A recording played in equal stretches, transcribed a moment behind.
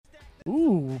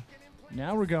Ooh,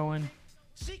 now we're going.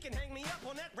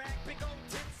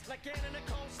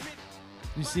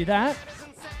 You see that?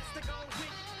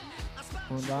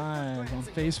 We're live on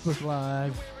Facebook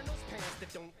Live.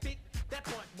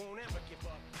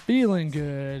 Feeling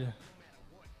good.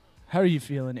 How are you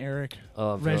feeling, Eric?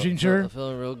 Reginger?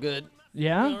 Feeling real good.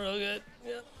 Yeah? Feeling real good.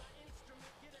 Yeah.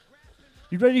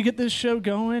 You ready to get this show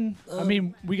going? I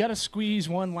mean, we got to squeeze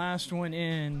one last one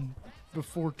in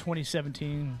before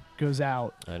 2017 goes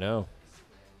out. I know.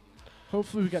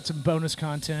 Hopefully we got some bonus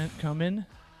content coming.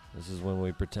 This is when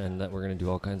we pretend that we're going to do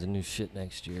all kinds of new shit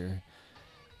next year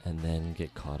and then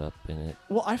get caught up in it.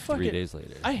 Well, 3 days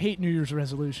later. I hate New Year's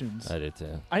resolutions. I did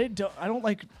too. I don't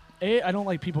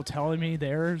like people telling me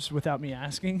theirs without me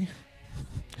asking.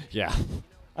 Yeah.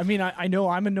 I mean, I know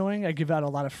I'm annoying. I give out a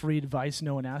lot of free advice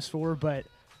no one asked for, but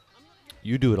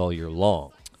You do it all year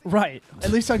long. right.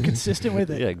 At least I'm consistent with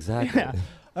it. Yeah, exactly.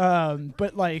 Yeah.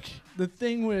 But like the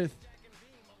thing with,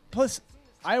 plus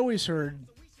I always heard,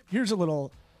 here's a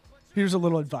little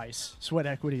advice, sweat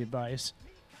equity advice.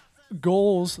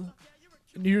 Goals,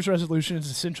 New Year's resolution is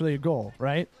essentially a goal,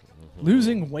 right? Mm-hmm.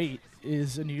 Losing weight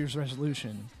is a New Year's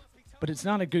resolution, but it's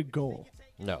not a good goal.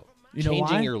 No. You know why?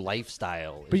 Changing your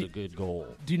lifestyle is a good goal.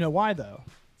 Do you know why though?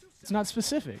 It's not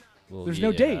specific. Well, there's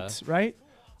no dates, right?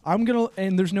 And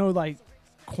there's no like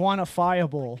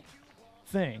quantifiable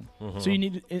thing. Mm-hmm. So you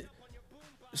need it.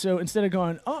 So instead of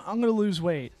going, oh, I'm going to lose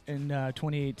weight in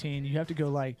 2018, you have to go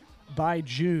like, by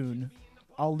June,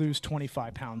 I'll lose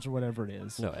 25 pounds or whatever it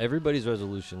is. No, everybody's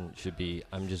resolution should be,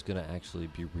 I'm just going to actually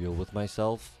be real with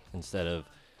myself instead of,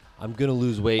 I'm going to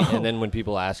lose weight. And then when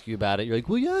people ask you about it, you're like,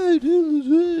 well, yeah, I did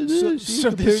lose weight. So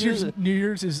this year's New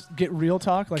Year's is get real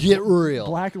talk? Like get real.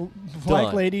 Black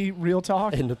lady real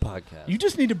talk? In the podcast. You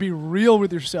just need to be real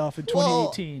with yourself in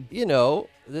 2018. You know,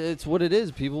 it's what it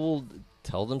is. People will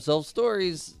tell themselves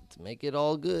stories to make it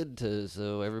all good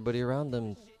so everybody around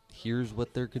them here's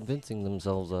what they're convincing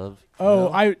themselves of. Oh,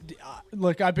 know?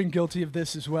 Look, I've been guilty of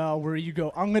this as well, where you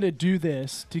go, I'm going to do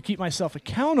this to keep myself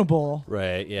accountable.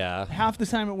 Right, yeah. Half the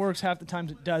time it works, half the time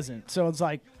it doesn't. So it's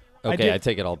like... Okay, I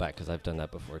take it all back because I've done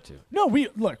that before too. No, we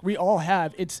all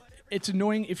have. It's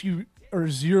annoying if you are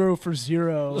 0 for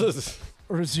 0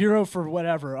 or 0 for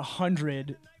whatever,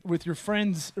 100 with your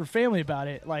friends or family about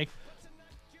it. Like,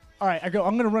 all right, I go,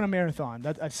 I'm going to run a marathon.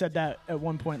 I said that at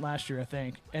one point last year, I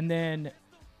think. And then...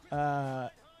 I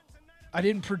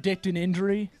didn't predict an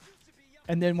injury,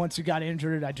 and then once it got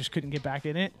injured, I just couldn't get back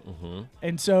in it. Mm-hmm.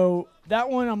 And so that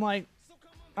one, I'm like,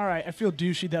 all right, I feel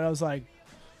douchey that I was like,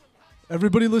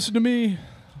 everybody listen to me.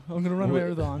 I'm going to run a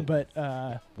marathon. But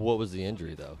what was the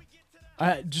injury, though?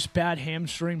 Just bad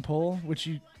hamstring pull, which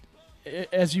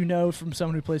as you know from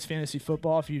someone who plays fantasy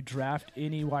football, if you draft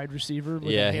any wide receiver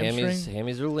with a hamstring,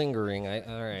 hammies are lingering.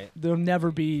 All right. They'll never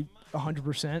be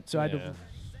 100%, so I had to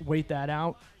wait that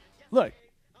out. Look,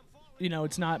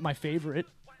 it's not my favorite,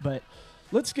 but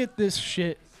let's get this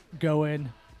shit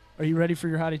going. Are you ready for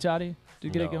your hottie toddy to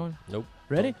get it going? Nope.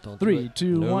 Ready? Don't 3,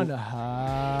 2, nope. 1.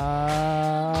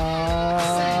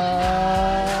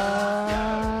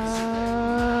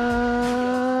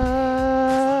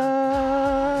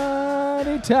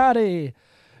 Hottie toddy.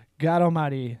 God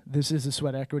almighty, this is the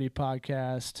Sweat Equity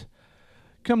Podcast.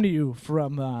 Coming to you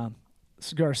from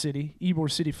Cigar City, Ybor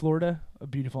City, Florida, a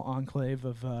beautiful enclave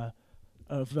of a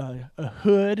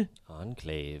hood.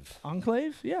 Enclave?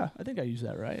 Yeah, I think I used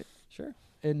that right. Sure.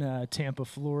 In Tampa,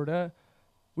 Florida.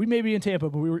 We may be in Tampa,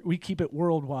 but we keep it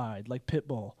worldwide, like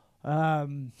Pitbull.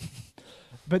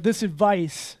 But this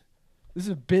advice, this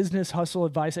is business hustle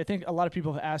advice. I think a lot of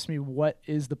people have asked me, what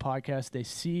is the podcast? They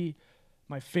see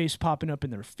my face popping up in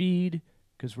their feed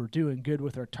because we're doing good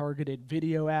with our targeted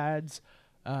video ads.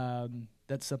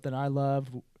 That's something I love.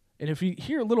 And if you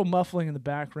hear a little muffling in the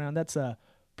background, that's a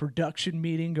production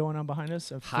meeting going on behind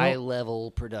us.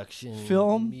 High-level production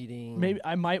meeting. Maybe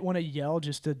I might want to yell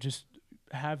just to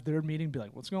have their meeting be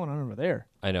like, what's going on over there?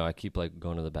 I know. I keep like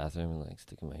going to the bathroom and like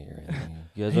sticking my ear in.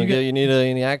 You guys want to you need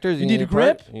any actors? You need a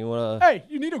grip? You want to? Hey,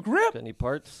 you need a grip? Got any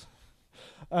parts?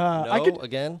 I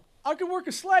could work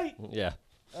a slate. Yeah.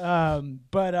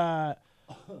 But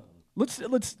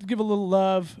let's give a little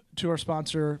love to our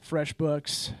sponsor,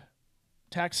 FreshBooks.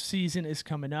 Tax season is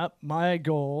coming up. My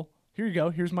goal, here you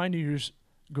go. Here's my New Year's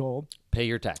goal. Pay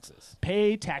your taxes.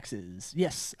 Pay taxes.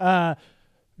 Yes. No,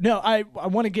 I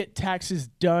want to get taxes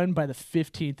done by the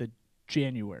 15th of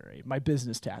January. My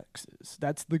business taxes.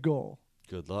 That's the goal.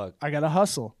 Good luck. I got to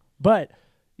hustle. But,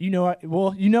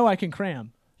 I can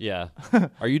cram. Yeah.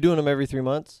 Are you doing them every 3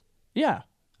 months? Yeah.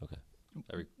 Okay.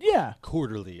 Quarterly.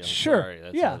 Quarterly. I'm sure. sorry.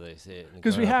 That's how they say it.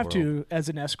 Because we have to, as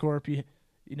an S corp, you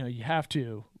have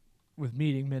to. with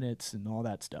meeting minutes and all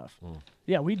that stuff.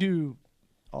 Yeah, we do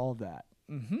all of that.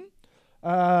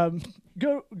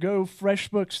 Go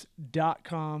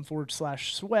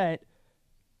freshbooks.com/sweat,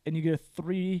 and you get a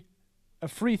free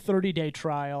 30-day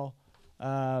trial.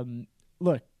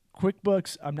 Look,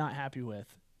 QuickBooks, I'm not happy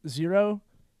with. Xero,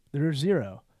 there's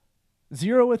zero.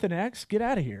 Xero with an X, get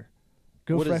out of here.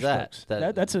 Go What is FreshBooks.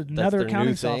 that? That's That's another their accounting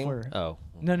new thing? software. Oh.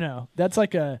 No. That's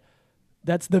the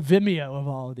Vimeo of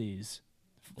all of these.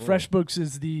 FreshBooks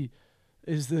is the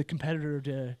competitor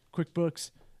to QuickBooks.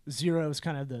 Xero is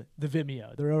kind of the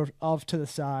Vimeo. They're off to the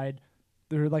side.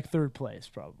 They're like third place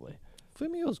probably.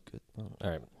 Vimeo's good. Oh, all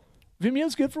right.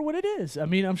 Vimeo's good for what it is. I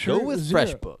mean, I'm sure. Go with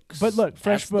Xero. FreshBooks. But look,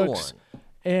 That's the FreshBooks. one.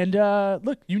 And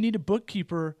look, you need a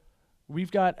bookkeeper.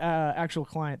 We've got an actual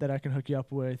client that I can hook you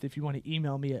up with. If you want to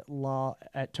email me at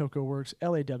law@tocoworks,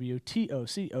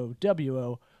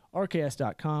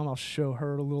 LAWTOCOWORKS.com. I'll show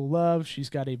her a little love. She's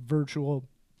got a virtual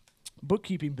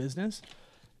bookkeeping business.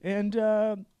 And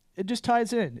it just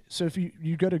ties in. So if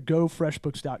you go to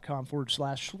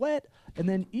gofreshbooks.com/sweat and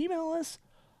then email us,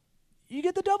 you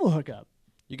get the double hookup.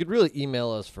 You could really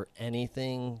email us for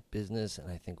anything business,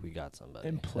 and I think we got somebody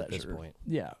And at this pleasure. point.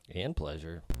 Yeah. And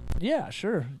pleasure. Yeah,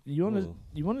 sure. You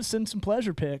want to send some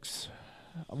pleasure pics?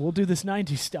 We'll do this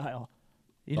 90s style.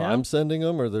 You know? I'm sending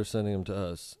them, or they're sending them to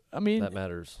us. I mean, That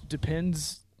matters.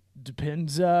 depends.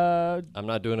 I'm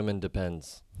not doing them in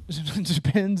depends.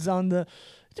 Depends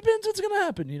what's gonna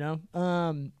happen. You know.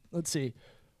 Let's see.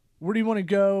 Where do you want to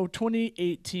go?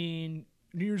 2018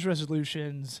 New Year's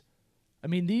resolutions. I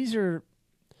mean, these are.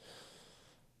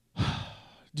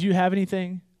 Do you have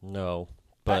anything? No,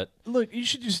 but Look, you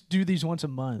should just do these once a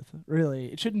month.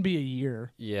 Really, it shouldn't be a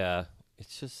year. yeah,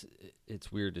 it's just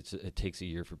it's weird. It takes a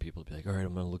year for people to be like, all right,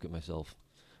 I'm gonna look at myself.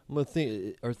 I'm gonna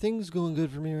think, are things going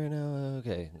good for me right now?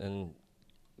 Okay, and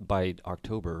by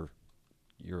October,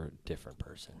 you're a different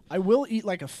person. I will eat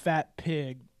like a fat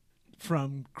pig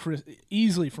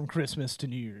easily from Christmas to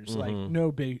New Year's. Like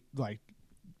no big like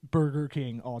Burger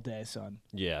King all day, son.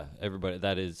 Yeah, everybody.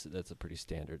 That's a pretty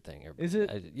standard thing. Is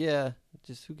it? Yeah.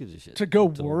 Just who gives a shit? To go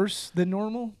Until- worse than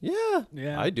normal? Yeah.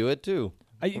 Yeah. I do it too.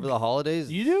 Over the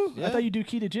holidays. You do? Yeah. I thought you do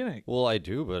ketogenic. Well, I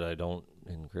do, but I don't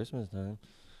in Christmas time.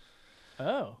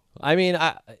 Oh. I mean,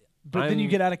 But then you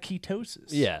get out of ketosis.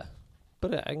 Yeah,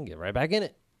 but I can get right back in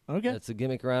it. Okay. That's a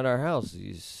gimmick around our house.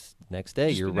 Next day,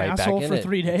 Just you're an right back asshole in for it.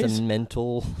 3 It's days? a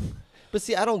mental. But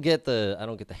see, I don't get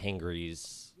the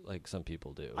hangries like some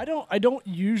people do. I don't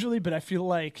usually, but I feel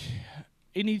like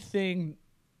anything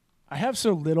I have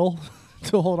so little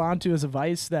to hold on to as a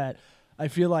vice that I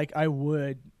feel like I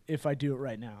would if I do it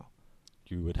right now.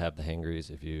 You would have the hangries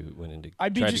if you went into.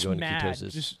 I'd be tried just to go into mad.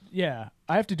 ketosis.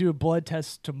 I have to do a blood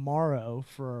test tomorrow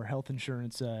for health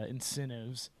insurance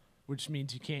incentives, which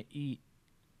means you can't eat.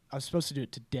 I was supposed to do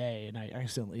it today, and I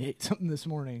accidentally ate something this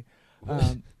morning.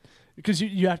 Because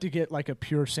you have to get like a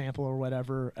pure sample or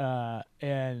whatever,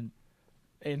 and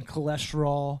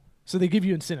cholesterol. So they give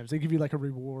you incentives. They give you like a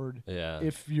reward Yeah.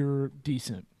 if you're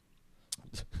decent.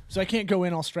 So I can't go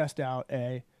in all stressed out,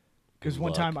 because Good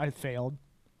one luck. time I failed.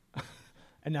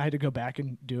 And I had to go back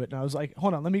and do it. And I was like,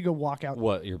 hold on, let me go walk out.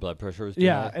 What, your blood pressure was too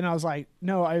Yeah. high? And I was like,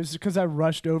 no, I was because I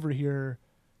rushed over here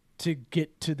to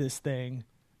get to this thing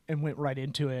and went right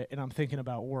into it. And I'm thinking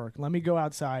about work. Let me go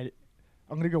outside.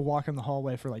 I'm going to go walk in the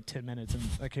hallway for like 10 minutes. And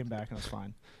I came back and I was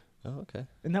fine. Oh, okay.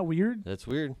 Isn't that weird? That's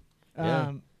weird.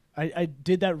 Yeah. I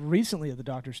did that recently at the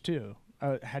doctor's too.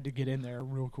 I had to get in there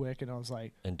real quick. And I was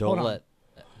like, And hold don't on.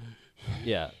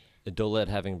 and don't let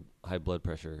having high blood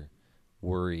pressure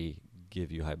give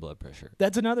you high blood pressure.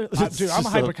 That's another. It's Dude, I'm a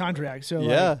just hypochondriac, so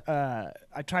Yeah.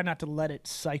 I try not to let it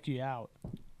psych you out.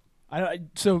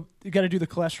 So you got to do the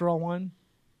cholesterol one,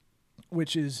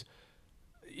 which is,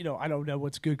 I don't know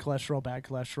what's good cholesterol, bad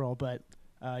cholesterol, but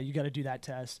you got to do that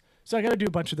test. So I got to do a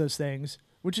bunch of those things,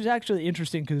 which is actually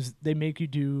interesting because they make you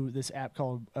do this app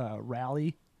called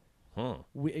Rally. Go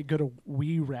to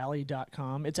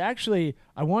werally.com. It's actually,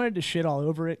 I wanted to shit all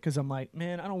over it because I'm like,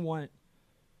 man, I don't want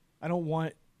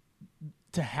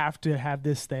to have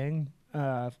this thing,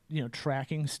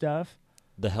 tracking stuff.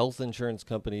 The health insurance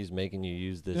company's making you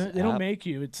use this. They don't app, make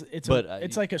you. It's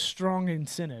But, like a strong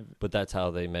incentive. but that's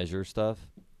how they measure stuff.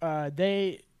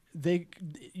 You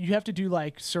have to do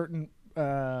like certain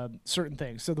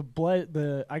things. So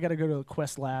I got to go to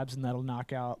Quest Labs and that'll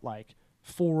knock out like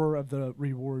 4 of the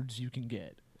rewards you can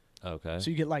get. Okay.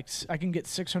 So you get I can get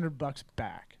 $600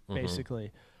 back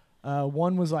basically.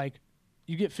 One was like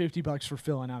you get $50 for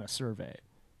filling out a survey.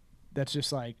 That's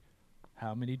just like,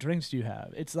 how many drinks do you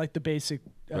have? It's like the basic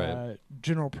Right.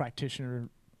 general practitioner,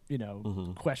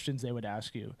 questions they would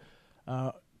ask you.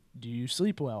 Do you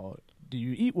sleep well? Do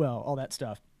you eat well? All that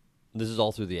stuff. This is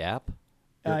all through the app?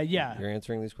 Yeah. You're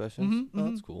answering these questions? Mhm, Oh,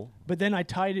 that's cool. But then I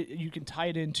tied it. You can tie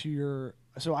it into your.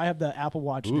 So I have the Apple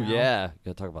Watch Ooh, now. yeah.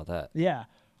 Gotta talk about that. Yeah.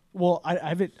 Well, I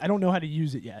haven't. I don't know how to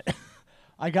use it yet.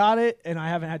 I got it, and I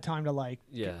haven't had time to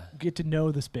get to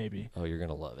know this baby. Oh, you're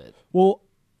gonna love it. Well,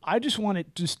 I just want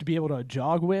it just to be able to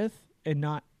jog with and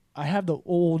not. I have the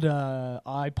old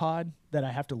iPod that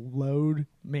I have to load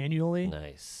manually.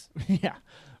 Nice. Yeah,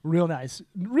 real nice,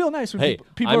 real nice. When Hey,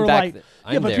 people I'm are back like, th-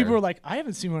 yeah, I'm but people there. are like, I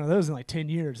haven't seen one of those in like 10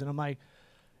 years, and I'm like,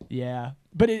 yeah,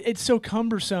 but it's so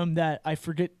cumbersome that I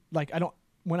forget. Like, I don't.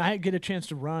 When I get a chance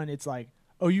to run, it's like,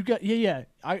 oh, you got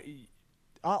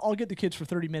I'll get the kids for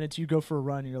 30 minutes. You go for a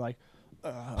run, and you're like,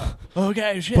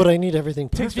 okay, shit. But I need everything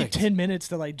It takes perfect. me 10 minutes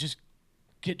to like just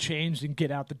get changed and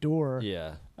get out the door.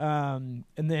 Yeah. And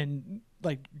then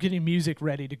like getting music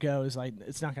ready to go is like,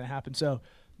 it's not going to happen. So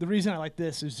the reason I like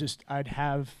this is just I'd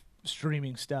have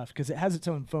streaming stuff because it has its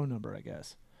own phone number, I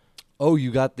guess. Oh,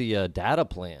 you got the data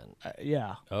plan.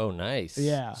 Yeah. Oh, nice.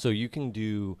 Yeah. So you can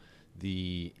do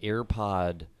the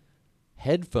AirPod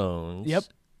headphones. Yep.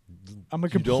 I'm a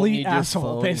You don't complete need your asshole,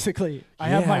 phone. basically. I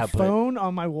have my Yeah, but- phone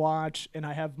on my watch, and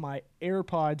I have my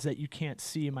AirPods that you can't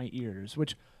see in my ears,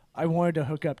 which I wanted to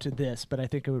hook up to this, but I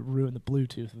think it would ruin the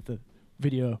Bluetooth with the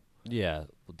video. Yeah.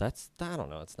 Well, I don't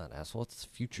know. It's not asshole. It's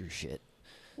future shit.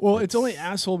 Well, it's only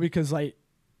asshole because, like,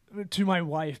 to my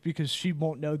wife, because she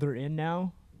won't know they're in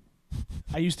now.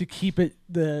 I used to keep it,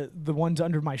 the ones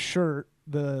under my shirt,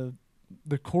 the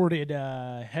corded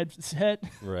headset.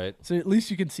 Right. So at least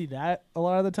you can see that a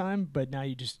lot of the time, but now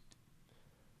you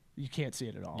can't see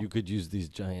it at all. You could use these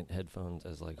giant headphones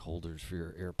as like holders for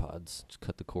your AirPods. Just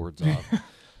cut the cords off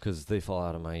because they fall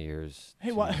out of my ears. Hey,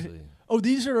 too why- easily. Oh,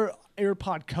 these are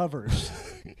AirPod covers.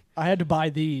 I had to buy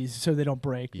these so they don't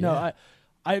break. Yeah.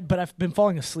 No, but I've been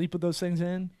falling asleep with those things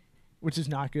in, which is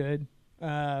not good.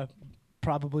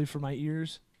 Probably for my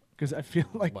ears because I feel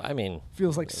like Well, I mean,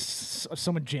 feels like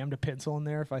someone jammed a pencil in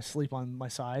there if I sleep on my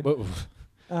side.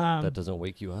 that doesn't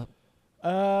wake you up.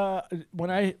 When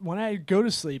I go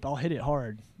to sleep, I'll hit it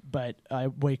hard, but I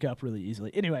wake up really easily.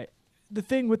 Anyway, the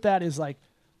thing with that is like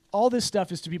all this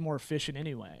stuff is to be more efficient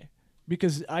anyway,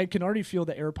 because I can already feel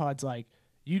the AirPods like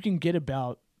you can get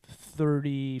about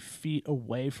 30 feet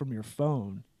away from your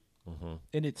phone,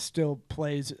 and it still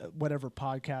plays whatever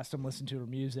podcast I'm listening to or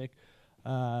music,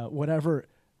 whatever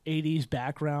 80s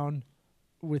background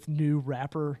with new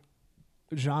rapper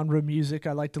genre music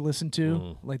I like to listen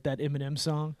to, like that Eminem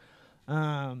song.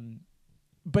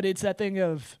 But it's that thing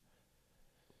of,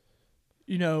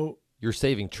 You're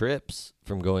saving trips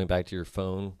from going back to your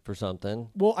phone for something.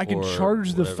 well, I can or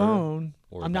charge the whatever, phone.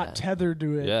 or I'm not that. tethered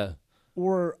to it. Yeah.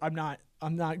 Or I'm not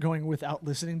going without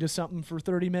listening to something for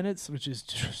 30 minutes, which is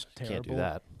just terrible. Can't do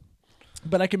that.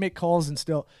 But I can make calls and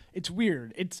still. It's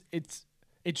weird.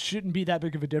 It shouldn't be that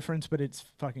big of a difference, but it's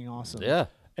fucking awesome. Yeah.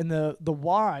 And the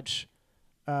watch,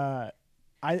 when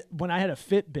I had a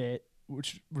Fitbit,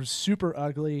 which was super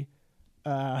ugly,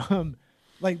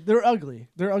 like they're ugly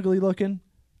looking.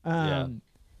 Yeah.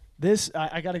 This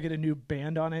I got to get a new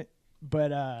band on it, but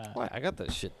Why? I got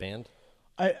the shit band.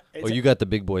 I Oh, you got the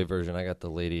big boy version. I got the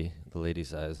lady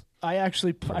size. I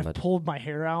actually Pretty I much. pulled my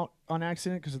hair out on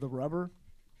accident because of the rubber.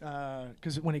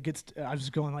 Because when it gets, I was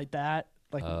going like that,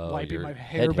 like Oh, wiping your my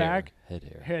hair back, Head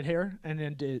hair. hair, and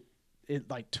then it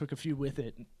like took a few with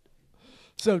it.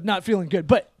 So not feeling good.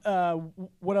 But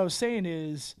what I was saying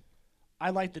is, I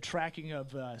like the tracking of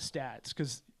stats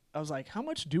because I was like, how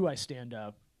much do I stand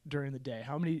up during the day?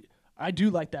 How many? I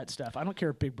do like that stuff. I don't care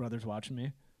if Big Brother's watching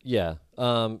me. Yeah.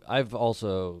 I've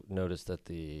also noticed that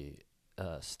the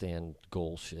stand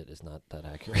goal shit is not that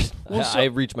accurate. Well, so- I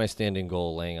reach my standing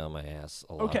goal laying on my ass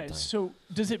a lot of Okay, times. so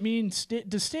does it mean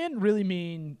does stand really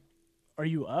mean? Are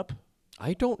you up?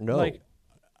 I don't know. Like,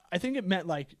 I think it meant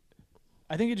like,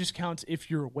 I think it just counts if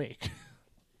you're awake.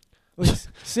 Like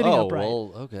sitting oh, upright.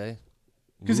 well, okay.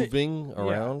 'Cause Moving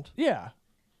around? Yeah.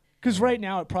 Because right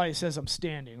now it probably says I'm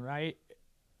standing, right?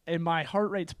 And my heart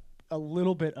rate's a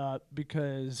little bit up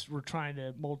because we're trying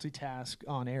to multitask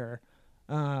on air.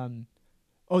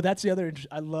 That's the other.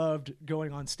 I loved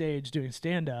going on stage doing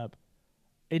stand up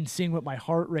and seeing what my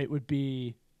heart rate would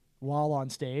be while on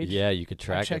stage. Yeah, you could I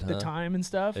track check it, the huh? time and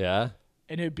stuff. Yeah.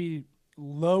 And it'd be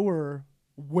lower,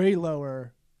 way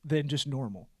lower than just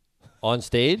normal. On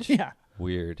stage? Yeah.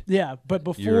 Weird. Yeah. But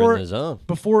You're in the zone.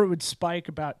 before it would spike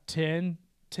about 10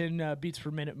 beats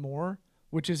per minute more,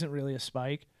 which isn't really a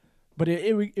spike. But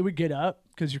it would get up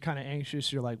because you're kind of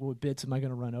anxious. You're like, what bits am I going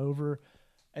to run over?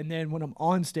 And then when I'm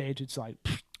on stage, it's like,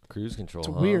 Cruise control.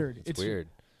 It's huh? weird. It's weird.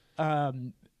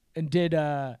 and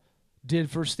did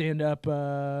first stand up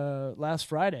last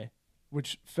Friday.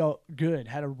 which felt good.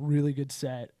 Had a really good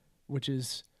set, which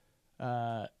is,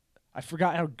 I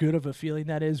forgot how good of a feeling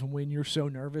that is when you're so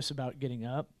nervous about getting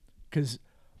up. Because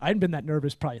I hadn't been that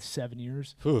nervous probably 7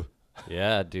 years. Whew.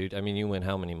 Yeah, dude. I mean, you went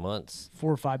how many months?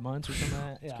 4 or 5 months or something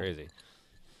like that. It's crazy.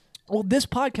 Well, this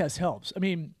podcast helps. I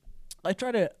mean, I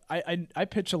try to, I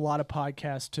pitch a lot of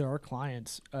podcasts to our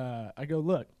clients. I go,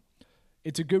 look,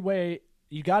 it's a good way.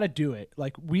 You got to do it.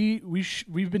 Like we've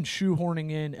been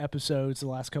shoehorning in episodes the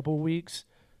last couple of weeks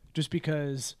just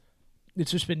because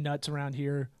it's just been nuts around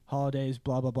here. Holidays,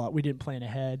 blah, blah, blah. We didn't plan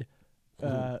ahead.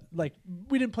 Like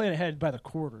we didn't plan ahead by the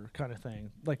quarter kind of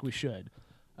thing, like we should.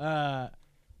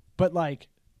 But like,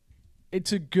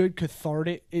 it's a good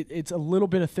cathartic. It's a little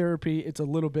bit of therapy. It's a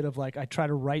little bit of like, I try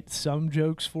to write some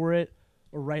jokes for it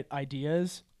or write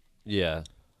ideas. Yeah.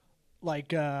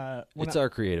 Like, it's our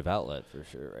creative outlet for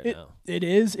sure now. It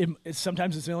is.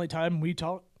 Sometimes it's the only time we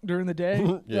talk during the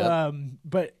day. Yeah.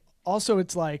 But also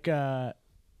it's like,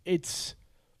 it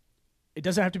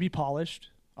doesn't have to be polished,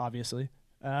 obviously.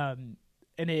 And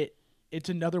it's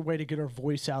another way to get our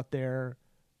voice out there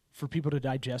for people to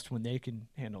digest when they can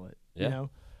handle it. Yeah. You know,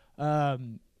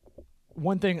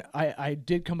 one thing I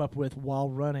did come up with while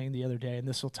running the other day, and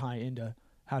this will tie into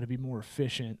how to be more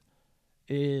efficient,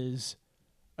 is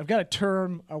I've got a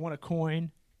term I want to coin,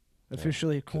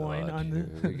 officially a coin on the.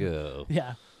 Here we go.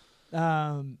 Yeah.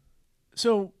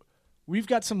 So we've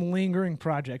got some lingering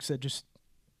projects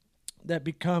that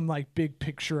become like big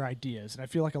picture ideas. And I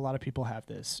feel like a lot of people have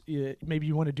this. Maybe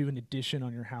you want to do an addition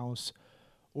on your house,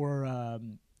 or,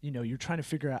 you're trying to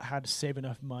figure out how to save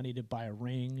enough money to buy a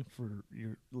ring for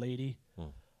your lady.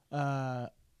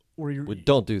 Or you're. Well,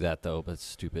 don't do that though, but it's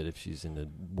stupid if she's into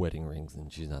wedding rings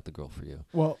and she's not the girl for you.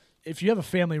 Well, if you have a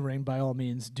family ring, by all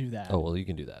means do that. Oh, well, you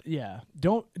can do that. Yeah.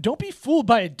 Don't be fooled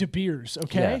by a De Beers,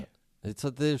 okay? Yeah.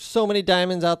 There's so many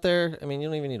diamonds out there. I mean, you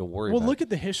don't even need to worry about it. Well, look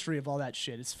at the history of all that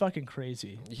shit. It's fucking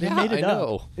crazy. Yeah, they made it I up.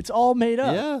 know. It's all made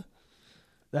up. Yeah.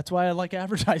 That's why I like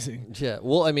advertising. Yeah.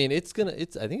 Well, I mean, I think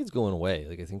it's going away.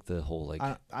 Like, I think the whole like.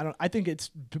 I think it's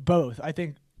both. I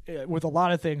think with a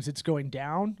lot of things, it's going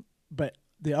down, but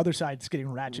the other side's getting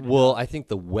ratcheted. Well, up. I think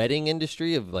the wedding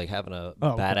industry of like having a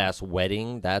badass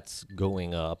wedding, that's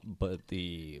going up, but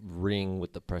the ring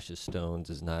with the precious stones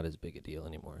is not as big a deal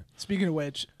anymore. Speaking of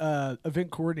which,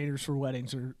 event coordinators for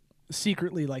weddings are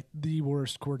secretly like the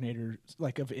worst coordinators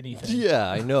like of anything. Yeah,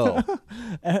 I know.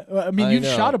 I mean, you've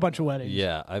shot a bunch of weddings.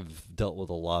 Yeah, I've dealt with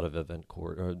a lot of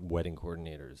wedding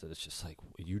coordinators that it's just like,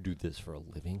 you do this for a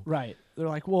living? Right. They're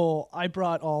like, well, I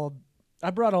brought all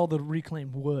the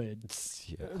reclaimed wood,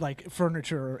 like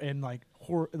furniture and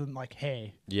like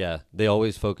hay. Yeah, they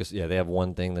always focus. Yeah, they have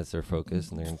one thing that's their focus,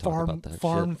 and they're going to talk about that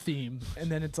farm shit. theme,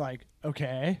 and then it's like,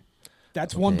 okay,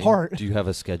 that's one part. Do you have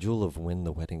a schedule of when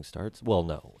the wedding starts? Well,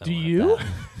 no. Do you?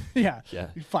 Yeah.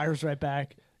 He fires right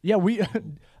back. Yeah, we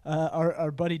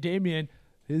our buddy Damien,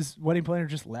 his wedding planner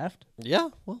just left. Yeah.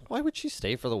 Well, why would she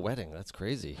stay for the wedding? That's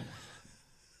crazy.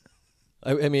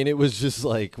 I mean, it was just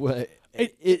like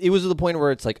it was to the point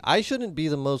where it's like, I shouldn't be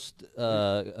the most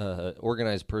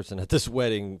organized person at this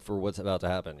wedding for what's about to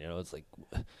happen. You know, it's like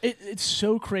it's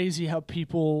so crazy how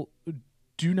people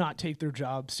do not take their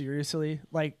job seriously.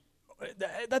 Like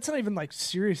that's not even like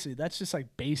seriously. That's just like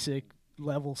basic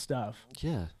level stuff.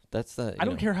 Yeah, that's that. I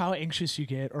don't care how anxious you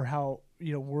get or how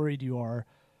worried you are.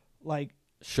 Like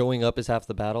showing up is half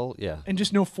the battle. Yeah, and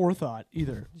just no forethought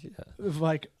either. Yeah, of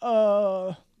like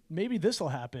maybe this will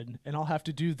happen and I'll have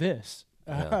to do this.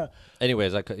 Yeah.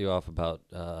 Anyways, I cut you off about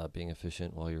being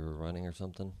efficient while you were running or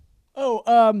something.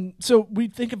 So we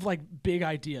think of like big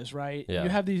ideas, right? Yeah. You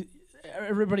have these,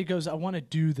 everybody goes, I want to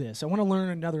do this. I want to learn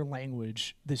another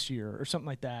language this year or something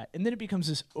like that. And then it becomes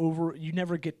this you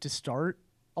never get to start.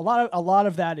 A lot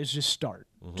of that is just start.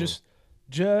 Mm-hmm.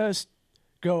 Just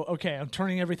go, okay, I'm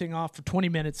turning everything off for 20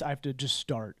 minutes. I have to just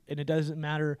start. And it doesn't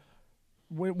matter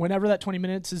whenever that 20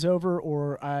 minutes is over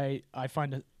or I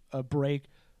find a break,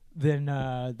 then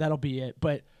that'll be it.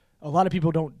 But a lot of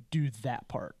people don't do that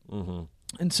part. Mm-hmm.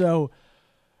 And so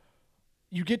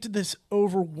you get to this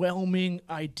overwhelming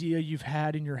idea you've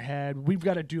had in your head. We've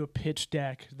got to do a pitch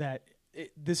deck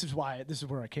this is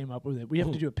where I came up with it. We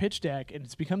have to do a pitch deck, and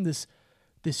it's become this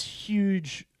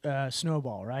huge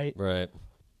snowball, right? Right.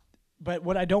 But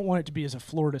what I don't want it to be is a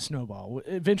Florida snowball.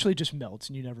 It eventually just melts,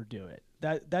 and you never do it.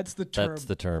 That's the term. That's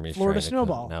the term. He's Florida trying to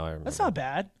snowball. Now I remember. That's not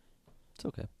bad. It's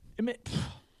okay. I mean,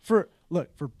 for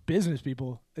business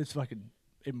people, it's fucking.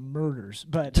 It murders,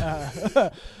 but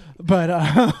Trust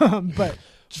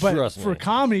for me.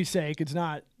 comedy's sake, it's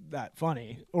not that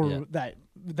funny or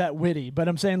that witty. But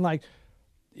I'm saying, like,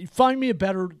 find me a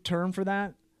better term for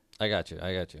that. I got you.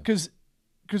 Because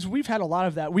because we've had a lot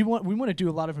of that. We want to do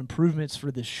a lot of improvements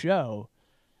for this show,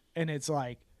 and it's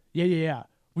like, yeah.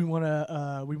 We want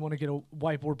to get a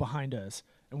whiteboard behind us,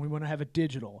 and we want to have a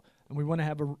digital, and we want to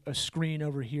have a screen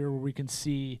over here where we can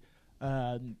see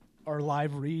our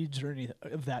live reads or any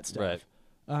of that stuff.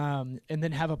 Right. And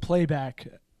then have a playback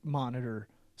monitor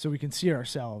so we can see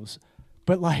ourselves.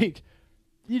 But like,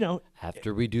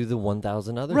 After we do the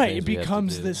 1,000 other right, things it we have to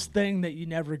becomes do. this thing that you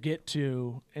never get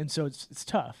to, and so it's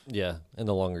tough. Yeah, and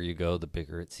the longer you go, the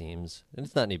bigger it seems. And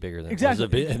it's not any bigger than Exactly.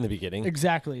 it was in the beginning.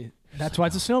 Exactly. That's why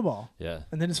it's a snowball. Yeah.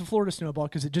 And then it's a Florida snowball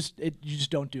because you just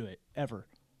don't do it ever.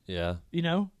 Yeah.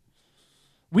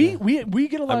 We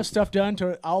get a lot of stuff done.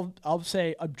 I'll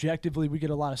say objectively, we get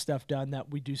a lot of stuff done that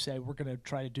we do say we're going to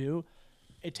try to do.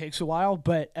 It takes a while,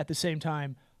 but at the same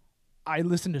time, I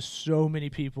listen to so many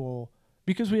people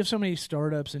because we have so many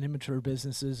startups and immature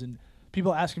businesses and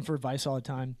people asking for advice all the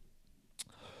time.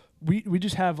 We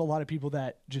just have a lot of people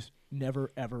that just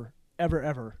never, ever, ever,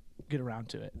 ever get around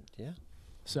to it. Yeah.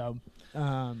 So,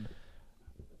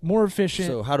 more efficient.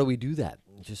 So how do we do that?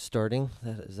 Just starting?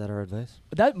 Is that our advice?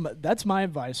 That's my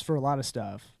advice for a lot of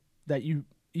stuff. That you,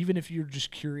 even if you're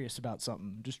just curious about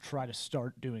something, just try to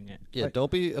start doing it. Yeah, Like, don't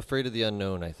be afraid of the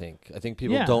unknown, I think. I think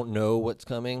people Yeah. don't know what's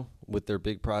coming with their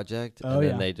big project. Oh, And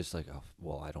then yeah. they just like, oh,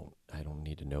 well, I don't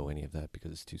need to know any of that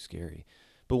because it's too scary.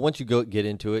 But once you get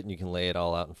into it and you can lay it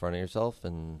all out in front of yourself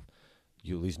and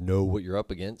you at least know what you're up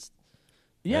against.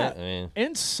 yeah, Right? I mean,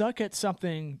 and suck at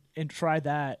something and try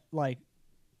that like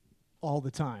all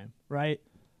the time, right?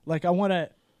 Like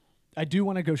I do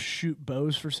want to go shoot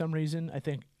bows for some reason. I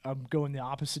think I'm going the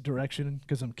opposite direction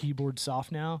because I'm keyboard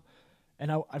soft now,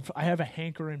 and I have a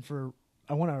hankering for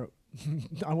I want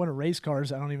to race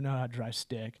cars. I don't even know how to drive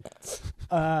stick,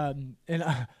 and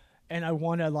I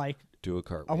want to like do a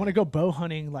cartwheel. I want to go bow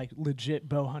hunting, like legit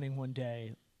bow hunting one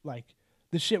day, like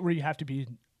the shit where you have to be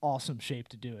in awesome shape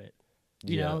to do it.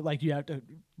 You Yeah. know, like you have to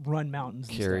run mountains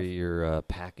and Carry stuff. your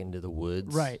pack into the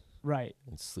woods. Right.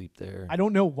 And sleep there. I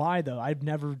don't know why though. I've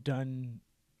never done.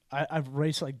 I've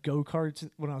raced like go karts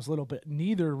when I was little, but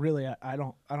neither really. I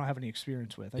don't have any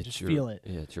experience with. I just feel it.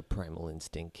 Yeah, it's your primal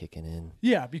instinct kicking in.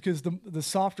 Yeah, because the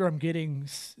softer I'm getting,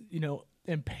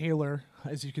 and paler,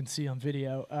 as you can see on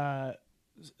video,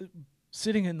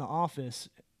 sitting in the office,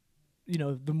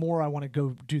 the more I want to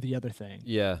go do the other thing.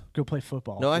 Yeah. Go play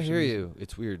football. No, I for some hear reason. you.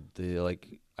 It's weird.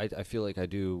 I feel like I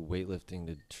do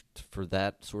weightlifting for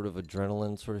that sort of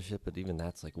adrenaline sort of shit, but even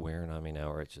that's like wearing on me now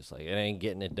where it's just like, it ain't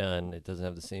getting it done. It doesn't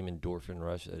have the same endorphin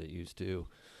rush that it used to.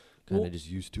 Kind of just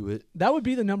used to it. That would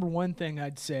be the number one thing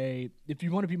I'd say. If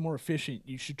you want to be more efficient,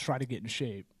 you should try to get in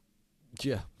shape.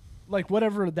 Yeah. Like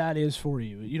whatever that is for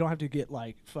you. You don't have to get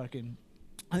like fucking.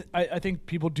 I think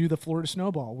people do the Florida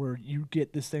snowball where you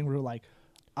get this thing where like,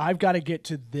 I've got to get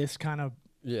to this kind of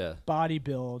Yeah. body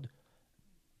build,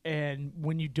 and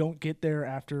when you don't get there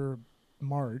after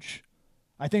March,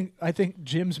 I think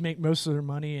gyms make most of their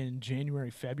money in January,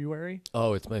 February,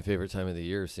 Oh, it's my favorite time of the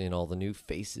year, seeing all the new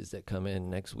faces that come in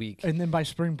next week. and then by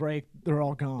spring break they're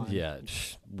all gone. Yeah,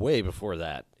 way before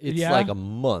that. It's Yeah? like a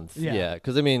month. Yeah. Yeah,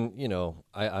 because I mean,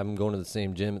 I'm going to the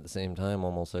same gym at the same time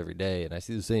almost every day, and I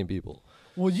see the same people.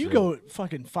 Well, you So- go at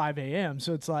fucking 5 a.m.,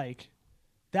 so it's like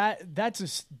that's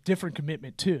a different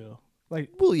commitment too. Like,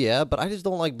 Well, yeah, but I just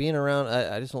don't like being around.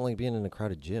 I just don't like being in a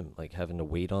crowded gym, like having to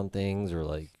wait on things or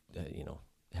like,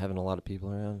 having a lot of people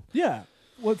around. yeah.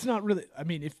 Well, it's not really. I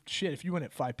mean, if you went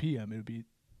at 5 p.m.,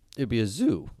 It'd be a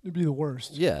zoo. it'd be the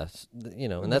worst. Yes,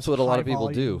 and Almost that's what a lot of high people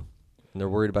do. volume. And they're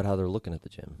worried about how they're looking at the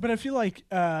gym. But I feel like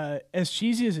as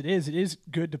cheesy as it is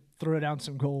good to throw down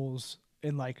some goals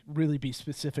and like really be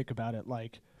specific about it.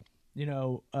 Like,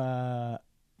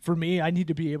 for me, I need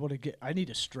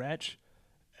to stretch,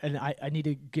 and I need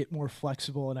to get more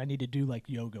flexible, and I need to do like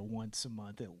yoga once a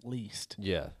month at least,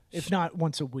 Yeah. if not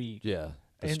once a week. Yeah.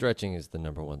 The And- stretching is the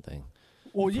number one thing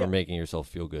Well, for yeah, making yourself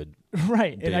feel good.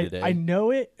 right. day to And day. I know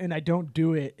it, and I don't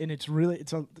do it, and it's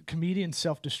a comedian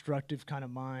self-destructive kind of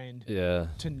mind Yeah.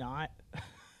 to not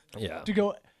Yeah. to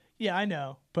go. Yeah, I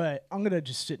know, but I'm gonna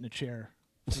just sit in a chair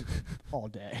all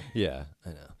day. Yeah, I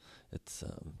know. It's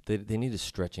they need a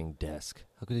stretching desk.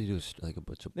 How could they do like a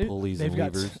bunch of They- pulleys they've and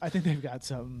got. levers? I think they've got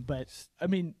something, but I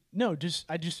mean, no.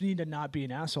 I just need to not be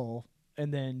an asshole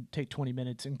and then take 20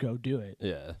 minutes and go do it.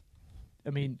 Yeah. I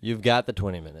mean, You've got the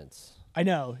 20 minutes. I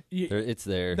know It's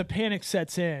there. the panic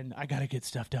sets in. I gotta get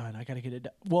stuff done. I gotta get it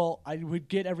done. Well, I would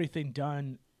get everything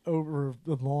done over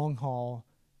the long haul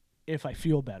if I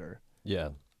feel better. Yeah.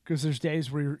 Because there's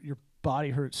days where your body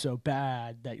hurts so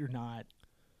bad that you're not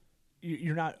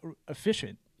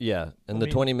efficient. Yeah. And I the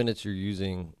mean- 20 minutes you're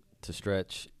using to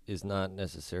stretch is not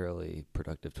necessarily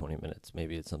productive 20 minutes.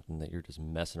 Maybe it's something that you're just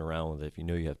messing around with if you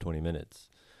know you have 20 minutes.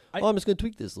 I'm just going to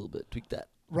tweak this a little bit, tweak that.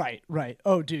 Right.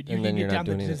 Oh, dude, you And can then get you're down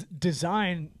not the doing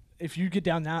design. If you get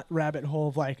down that rabbit hole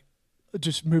of like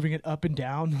just moving it up and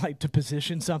down, like to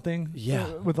position something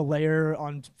with a layer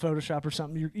on Photoshop or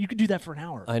something, you could do that for an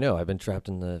hour. I know. I've been trapped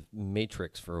in the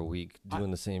Matrix for a week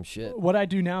doing the same shit. What I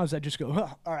do now is I just go,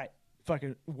 all right,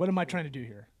 fucking, what am I trying to do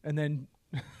here? And then...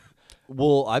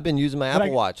 Well, I've been using my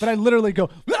Apple Watch. But I literally go,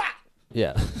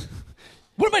 yeah.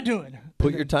 What am I doing?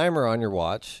 Put your timer on your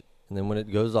watch, and then when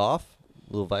it goes off,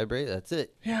 little vibrate, that's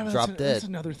it. Yeah, but Drop dead. That's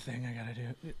another thing I got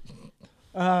to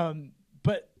do.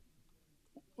 But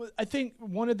I think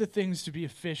one of the things to be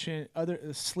efficient,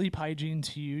 sleep hygiene's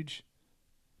huge.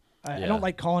 I don't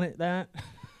like calling it that.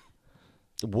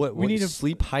 What need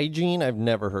sleep hygiene? I've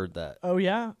never heard that. Oh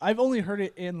yeah, I've only heard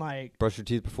it in like brush your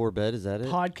teeth before bed. Is that it?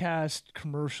 Podcast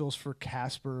commercials for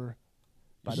Casper.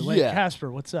 By the way,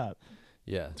 Casper, what's up?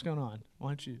 Yeah, what's going on? Why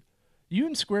don't you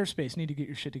and Squarespace need to get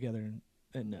your shit together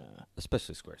and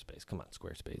especially Squarespace. Come on,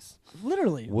 Squarespace.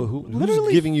 Literally,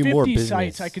 who's giving you more business?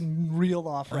 Sites I can reel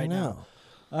off right now.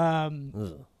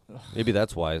 Maybe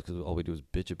that's why, because all we do is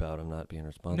bitch about them not being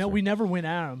our sponsor. No, we never went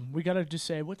at them. We gotta just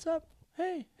say, "What's up?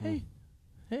 Hey."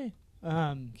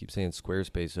 Keep saying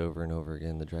Squarespace over and over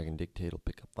again. The Dragon Dictate will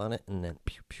pick up on it, and then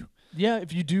pew pew. Yeah,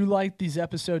 if you do like these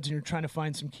episodes and you're trying to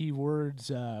find some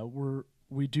keywords,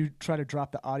 we do try to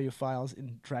drop the audio files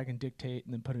in Dragon Dictate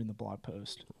and then put it in the blog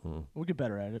post. We'll get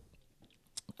better at it.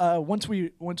 Once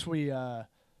we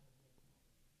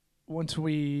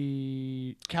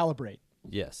calibrate.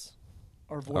 Yes.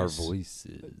 Our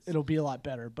voices. It'll be a lot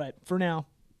better, but for now,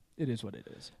 it is what it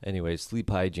is. Anyway, sleep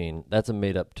hygiene. That's a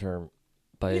made-up term.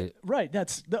 Right.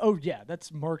 That's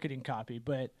marketing copy,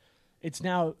 but it's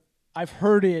now. I've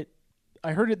heard it.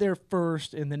 I heard it there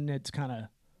first, and then it's kind of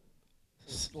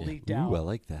leaked out. Ooh, I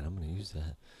like that. I'm going to use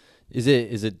that. Is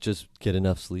it just get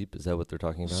enough sleep? Is that what they're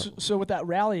talking about? So with that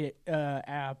Rally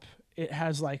app, it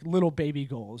has like little baby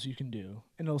goals you can do,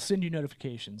 and it'll send you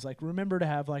notifications. Like remember to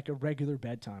have like a regular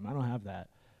bedtime. I don't have that.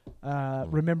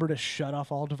 Remember to shut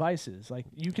off all devices. Like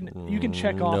you can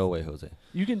check off. No way, Jose.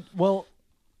 You can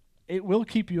it will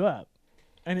keep you up,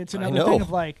 and it's another thing of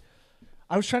like.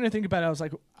 I was trying to think about it. I was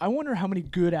like, I wonder how many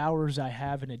good hours I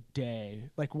have in a day.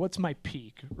 Like, what's my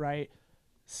peak? Right,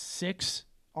 6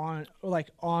 on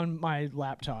my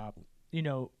laptop.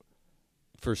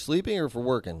 For sleeping or for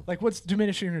working? Like, what's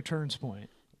diminishing returns point?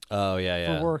 Oh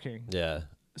yeah. For working. Yeah.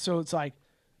 So it's like,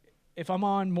 if I'm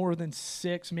on more than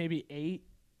 6, maybe 8,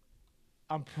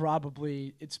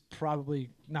 it's probably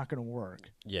not going to work.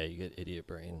 Yeah, you get idiot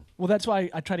brain. Well, that's why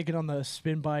I try to get on the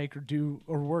spin bike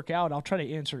or work out. I'll try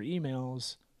to answer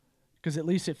emails because at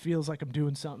least it feels like I'm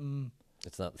doing something.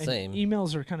 It's not the same.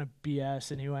 Emails are kind of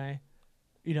BS anyway.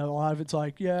 A lot of it's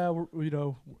like, yeah,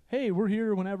 hey, we're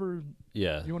here whenever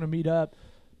you want to meet up.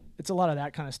 It's a lot of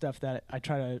that kind of stuff that I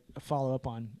try to follow up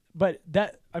on. But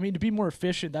to be more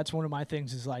efficient, that's one of my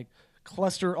things is like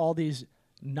cluster all these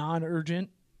non-urgent.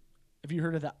 Have you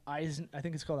heard of I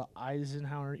think it's called the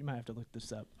Eisenhower. You might have to look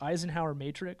this up. Eisenhower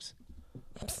matrix.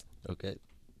 Okay.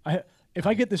 If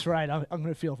I get this right, I'm going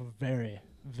to feel very,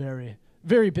 very,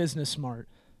 very business smart.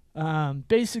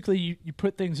 Basically, you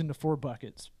put things into 4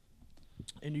 buckets,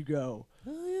 and you go.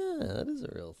 Oh yeah, that is a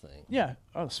real thing. Yeah.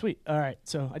 Oh, sweet. All right.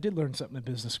 So I did learn something in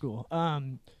business school.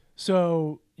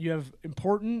 So you have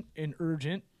important and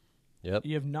urgent. Yep.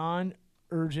 You have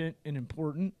non-urgent and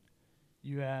important.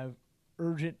 You have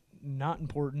urgent, not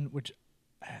important, which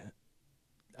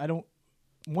I don't.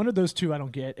 One of those two I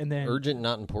don't get, and then urgent,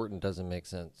 not important doesn't make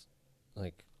sense.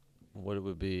 Like, what it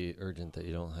would be urgent that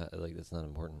you don't have? Like, that's not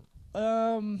important.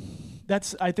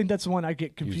 I think that's the one I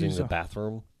get confused. Using the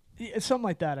bathroom. Yeah, something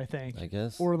like that. I think. I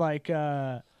guess. Or like.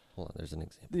 Hold on, there's an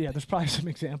example. Yeah, there's probably some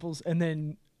examples, and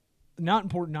then not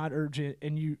important, not urgent,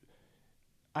 and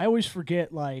I always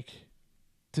forget like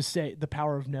to say the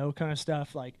power of no kind of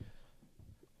stuff. Like,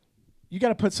 you got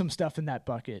to put some stuff in that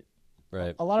bucket.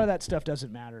 Right. A lot of that stuff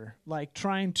doesn't matter. Like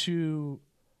trying to,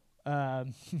 go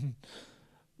on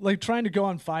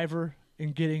Fiverr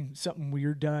and getting something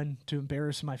weird done to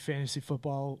embarrass my fantasy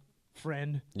football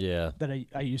friend. Yeah. That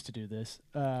I used to do this.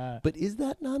 But is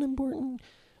that not important?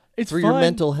 It's for fun, your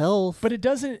mental health. But it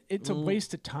doesn't. It's a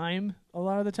waste of time a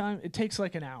lot of the time. It takes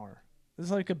like an hour.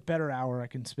 It's like a better hour I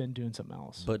can spend doing something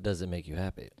else. But does it make you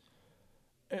happy?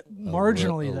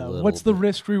 Marginally, though. What's the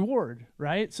risk reward,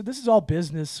 right? So this is all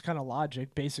business kind of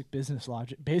logic, basic business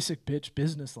logic, basic bitch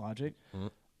business logic.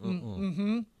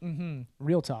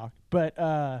 Real talk. But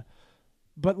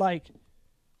like,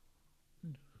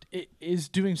 it is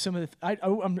doing some of the.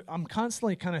 I'm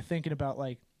constantly kind of thinking about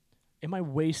like, am I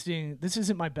wasting? This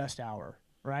isn't my best hour,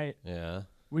 right? Yeah.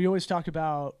 We always talk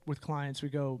about with clients. We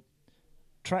go,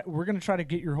 we're going to try to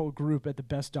get your whole group at the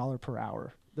best dollar per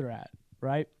hour they're at,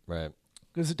 right? Right.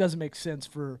 Because it doesn't make sense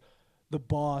for the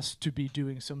boss to be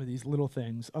doing some of these little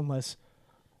things unless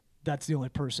that's the only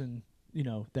person,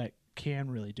 that can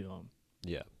really do them.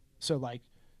 Yeah. So like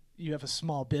you have a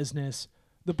small business,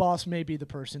 the boss may be the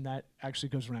person that actually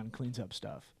goes around and cleans up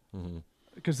stuff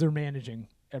because they're managing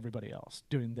everybody else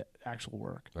doing the actual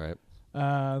work. Right.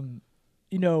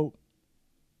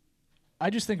 I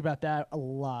just think about that a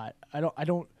lot. I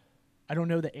don't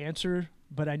know the answer,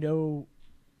 but I know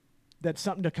that's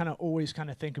something to kind of always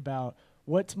kind of think about.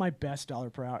 What's my best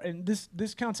dollar per hour? And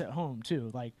this counts at home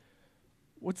too. Like,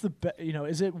 what's the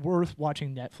is it worth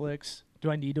watching Netflix?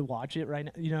 Do I need to watch it right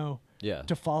now? Yeah.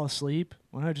 To fall asleep?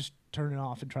 Why don't I just turn it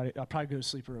off and I'll probably go to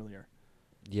sleep earlier.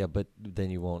 Yeah, but then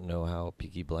you won't know how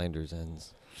Peaky Blinders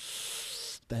ends.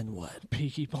 Then what?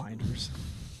 Peaky Blinders.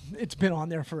 It's been on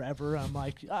there forever. I'm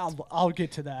like, I'll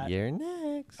get to that. You're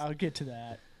next. I'll get to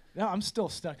that. No, I'm still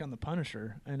stuck on The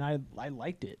Punisher, and I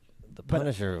liked it. The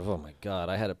Punisher, oh my God.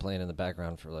 I had it playing in the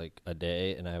background for like a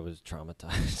day, and I was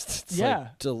traumatized. It's like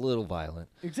a little violent.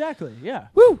 Exactly, yeah.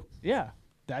 Woo! Yeah,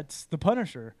 that's The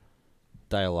Punisher.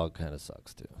 Dialogue kind of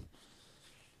sucks, too.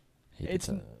 It's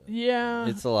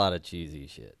a lot of cheesy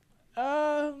shit.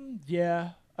 Yeah.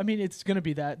 I mean, it's gonna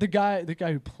be that. The guy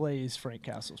who plays Frank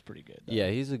Castle's pretty good, though. Yeah,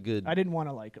 he's a good. I didn't want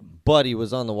to like him. But he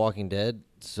was on The Walking Dead,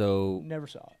 so Never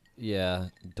saw it. yeah,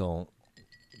 don't.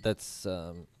 That's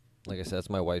like I said, that's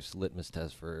my wife's litmus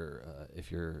test for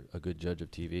if you're a good judge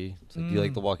of TV. It's like, do you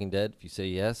like The Walking Dead? If you say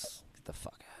yes, get the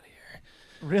fuck out of here.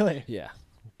 Really? Yeah,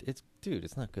 it's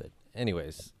not good.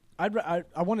 Anyways, I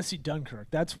want to see Dunkirk.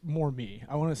 That's more me.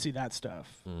 I want to see that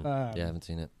stuff. yeah, I haven't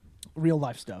seen it. Real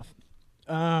life stuff.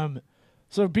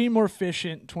 So being more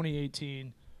efficient in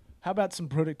 2018. How about some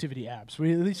productivity apps?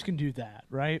 We at least can do that,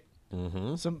 right?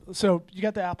 Mm-hmm. So you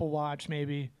got the Apple Watch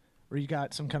maybe, or you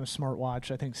got some kind of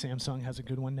smartwatch. I think Samsung has a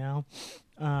good one now.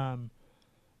 I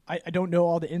don't know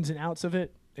all the ins and outs of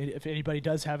it. If anybody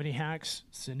does have any hacks,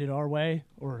 send it our way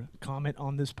or comment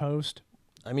on this post.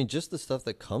 I mean, just the stuff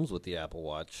that comes with the Apple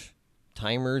Watch.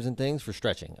 Timers and things for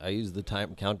stretching. I use the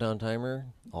countdown timer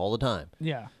all the time.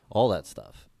 Yeah. All that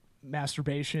stuff.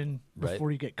 Masturbation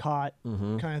before you get caught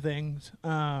kind of things.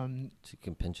 So you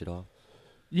can pinch it off.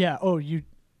 Yeah. Oh, you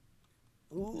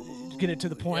get it to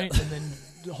the point and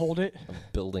then hold it. I'm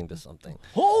building to something.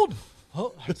 Hold!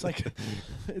 Oh, it's like,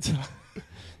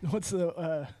 what's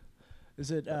the, is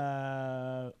it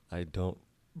I don't.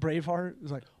 Braveheart?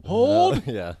 It's like, hold!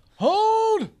 Yeah.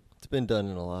 Hold! It's been done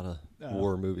in a lot of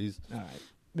war movies. All right.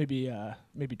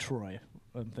 Maybe Troy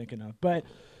I'm thinking of. But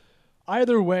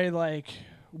either way, like,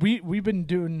 we've been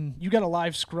doing, you got a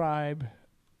Live Scribe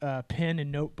pen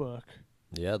and notebook.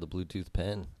 Yeah, the Bluetooth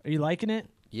pen. Are you liking it?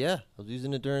 Yeah, I was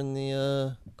using it during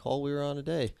the call we were on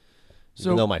today. So,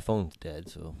 even though my phone's dead,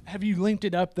 so. Have you linked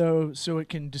it up, though, so it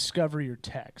can discover your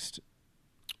text?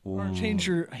 Or change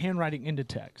your handwriting into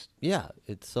text? Yeah,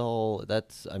 it's all,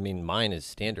 mine is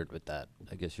standard with that.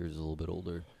 I guess yours is a little bit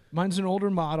older. Mine's an older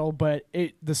model, but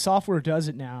the software does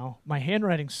it now. My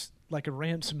handwriting's like a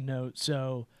ransom note,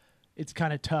 so it's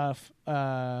kind of tough.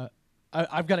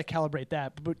 I've got to calibrate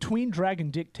that. But between drag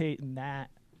and dictate and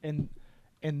that and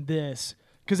this,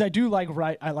 because I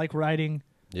like writing.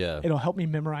 Yeah. It'll help me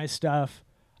memorize stuff.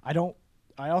 I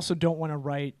also don't want to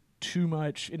write too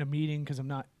much in a meeting because I'm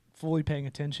not fully paying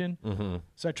attention. Mm-hmm.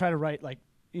 So I try to write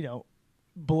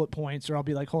bullet points, or I'll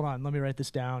be like, hold on, let me write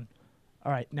this down.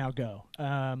 All right, now go.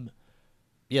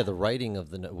 Yeah, the writing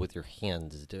of with your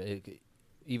hands.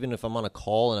 Even if I'm on a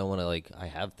call and I want to I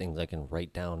have things I can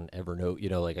write down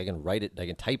Evernote. I can write it, I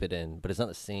can type it in, but it's not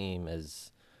the same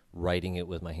as writing it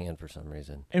with my hand for some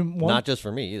reason. And not just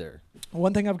for me either.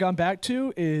 One thing I've gone back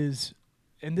to is,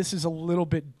 and this is a little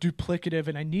bit duplicative,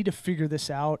 and I need to figure this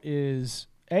out, is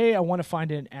I want to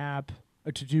find an app,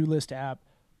 a to-do list app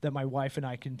that my wife and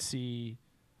I can see,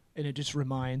 and it just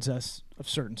reminds us of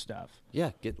certain stuff.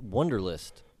 Yeah, get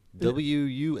Wunderlist.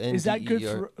 WUNDER. Is that good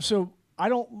for? So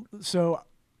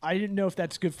I didn't know if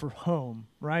that's good for home,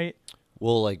 right?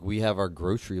 Well, we have our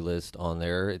grocery list on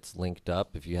there. It's linked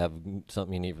up. If you have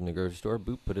something you need from the grocery store,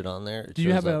 boop, put it on there. Do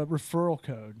you have a referral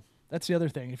code? That's the other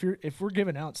thing. If we're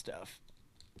giving out stuff,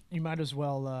 you might as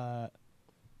well.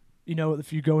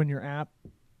 If you go in your app,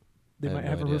 they might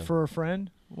have a refer a friend.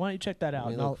 Why don't you check that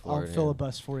out? And I'll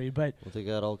filibust for you. But they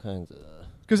got all kinds of.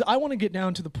 Because I want to get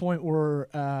down to the point where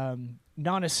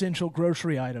non-essential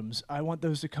grocery items, I want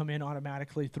those to come in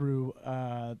automatically through.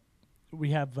 We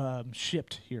have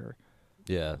Shipt here.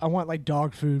 Yeah. I want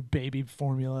dog food, baby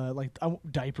formula,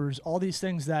 diapers, all these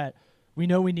things that we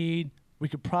know we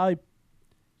could probably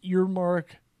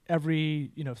earmark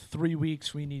every 3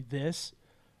 weeks we need this,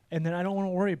 and then I don't want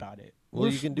to worry about it. Well,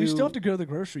 you can we still do- have to go to the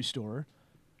grocery store.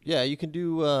 Yeah, you can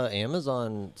do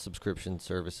Amazon subscription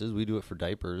services. We do it for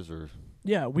diapers or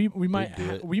Yeah, we might do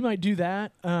it. we might do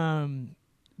that.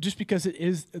 Just because it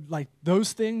is like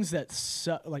those things that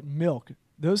like milk,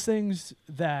 those things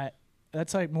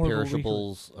that's like more of a weekly.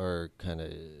 perishables are kind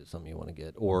of something you want to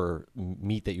get, or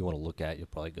meat that you want to look at. You'll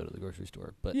probably go to the grocery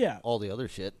store. But Yeah. all the other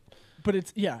shit. But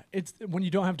it's when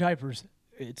you don't have diapers,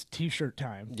 it's T-shirt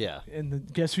time. Yeah.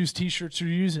 And guess whose T-shirts you're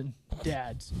using?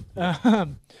 Dad's.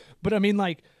 But I mean,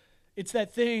 like, it's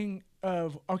that thing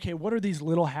of, okay, what are these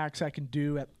little hacks I can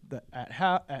do at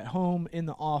home in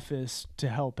the office to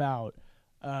help out?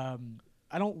 I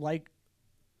don't like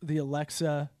the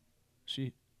Alexa.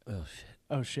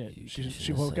 Oh shit.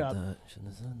 She woke up. Shouldn't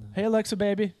have said that. Hey Alexa,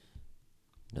 baby.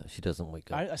 No, she doesn't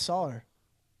wake up. I saw her.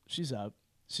 She's up.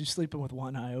 She's sleeping with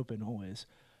one eye open always.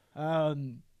 I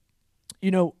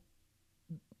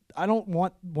don't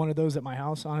want one of those at my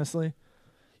house, honestly.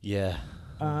 Yeah.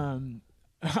 I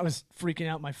was freaking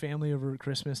out my family over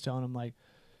Christmas, telling them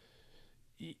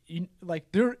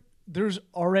there's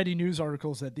already news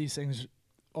articles that these things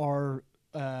are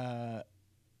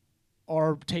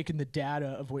taking the data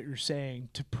of what you're saying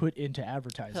to put into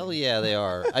advertising. Hell yeah, they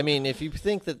are. I mean, if you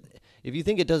think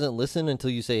it doesn't listen until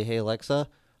you say, "Hey Alexa,"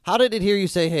 how did it hear you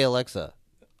say, "Hey Alexa"?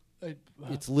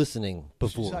 It's listening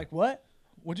before. She's like, "What?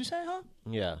 What'd you say, huh?"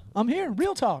 Yeah. I'm here,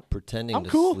 real talk. Pretending I'm to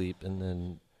cool. sleep and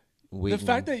then waiting. The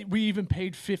fact that we even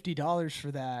paid $50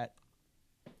 for that,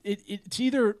 it's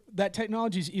either that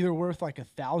technology is either worth like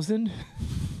 $1,000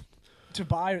 to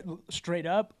buy it straight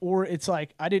up, or it's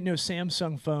like, I didn't know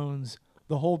Samsung phones,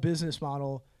 the whole business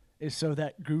model is so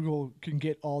that Google can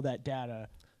get all that data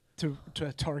to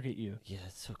target you. Yeah,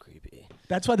 it's so creepy.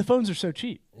 That's why the phones are so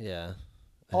cheap. Yeah.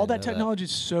 I All didn't that know technology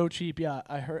is so cheap. Yeah,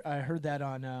 I heard that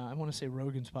on I want to say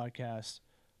Rogan's podcast,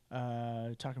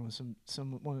 talking with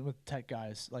one with tech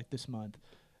guys like this month.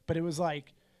 But it was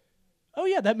like, oh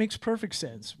yeah, that makes perfect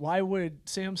sense. Why would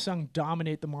Samsung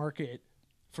dominate the market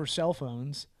for cell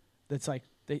phones? That's like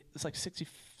it's like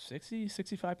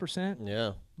 65%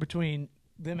 Yeah. between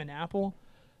them and Apple,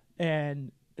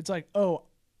 and it's like, oh,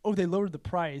 they lowered the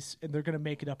price and they're gonna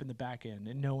make it up in the back end,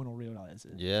 and no one will realize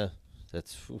it. Yeah.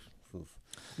 That's. Oof.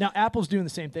 Now Apple's doing the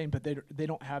same thing, but they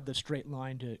don't have the straight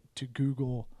line to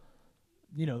Google.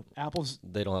 Apple's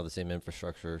They don't have the same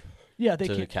infrastructure they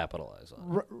to can't capitalize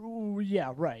on.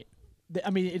 yeah, right. I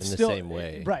mean, it's In the still same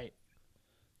way. right?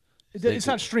 They It's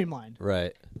not streamlined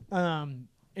Right.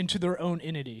 into their own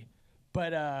entity,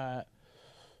 but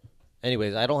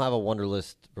Anyways, I don't have a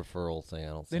Wunderlist referral thing. I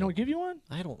don't. they don't give you one.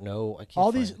 I don't know. I can't.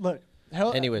 All find these it. look.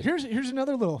 Anyways. Here's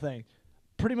another little thing.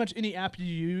 Pretty much any app you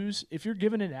use, if you're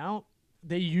giving it out,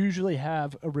 they usually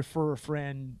have a refer a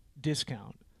friend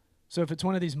discount. So if it's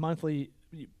one of these monthly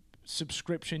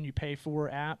subscription you pay for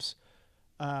apps,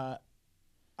 I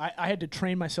had to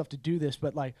train myself to do this,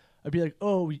 but like I'd be like,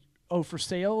 oh, for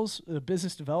sales,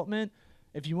 business development,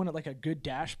 if you want like a good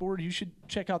dashboard, you should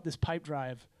check out this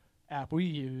Pipedrive app we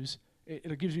use.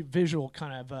 It gives you visual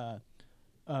kind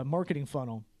of marketing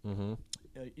funnel. Mm-hmm.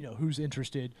 Who's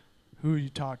interested, who you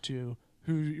talk to,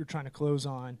 who you're trying to close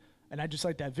on, and I just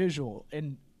like that visual.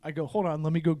 And I go, hold on,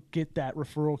 let me go get that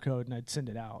referral code, and I'd send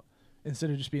it out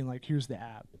instead of just being like, here's the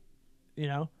app,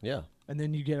 Yeah. and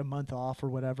then you get a month off or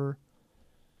whatever.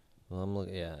 Well, I'm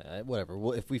looking. Yeah. Whatever.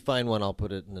 Well, if we find one, I'll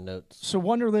put it in the notes. So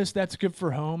Wunderlist, that's good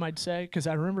for home, I'd say, because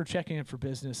I remember checking it for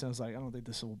business, and I was like, I don't think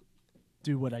this will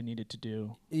do what I need it to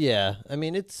do. Yeah. I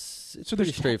mean, it's So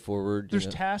pretty there's straightforward. There's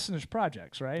tasks and there's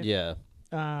projects, right? Yeah.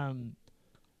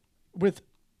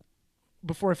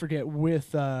 Before I forget,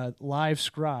 with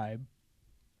LiveScribe,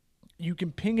 you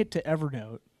can ping it to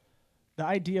Evernote. The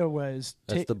idea was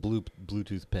That's the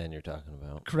Bluetooth pen you're talking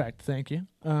about. correct. Thank you.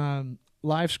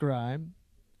 LiveScribe,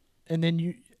 and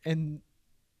then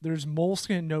there's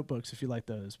Moleskine notebooks if you like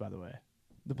those. By the way,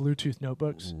 the Bluetooth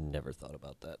notebooks, Never thought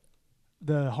about that.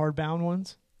 the hardbound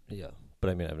ones. Yeah. But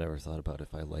I mean, I've never thought about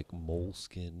if I like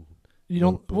Moleskine You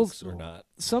don't notebooks or not.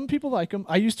 Some people like them.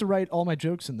 I used to write all my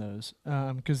jokes in those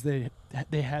because they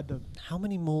had How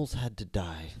many moles had to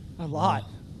die? a lot.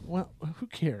 Well, who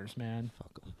cares, man?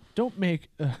 Fuck 'em. Don't make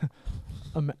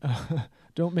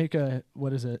don't make a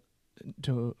what is it?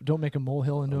 Don't make a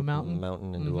molehill into a mountain.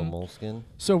 Mountain into a Mhm. moleskin.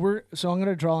 So I'm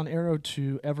gonna draw an arrow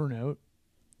to Evernote.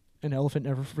 An elephant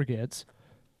never forgets.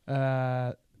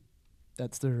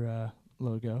 That's their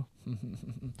logo.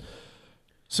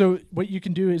 So what you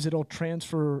can do is it'll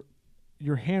transfer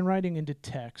your handwriting into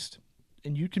text,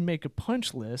 and you can make a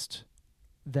punch list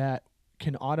that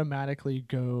can automatically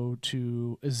go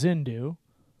to Zendu,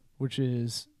 which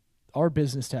is our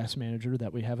business task manager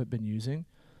that we haven't been using.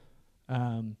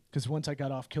 Because once I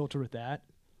got off kilter with that,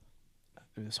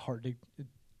 it was hard to.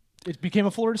 It became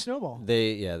a Florida snowball.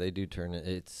 They do turn it.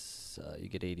 It's you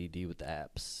get ADD with the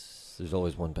apps. There's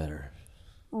always one better.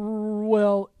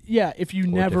 Well, yeah. If you Or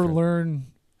never different. learn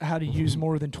how to use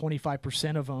more than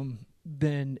 25% of them,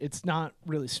 then it's not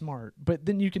really smart. But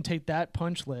then you can take that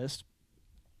punch list,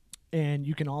 and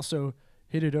you can also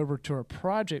hit it over to our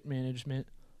project management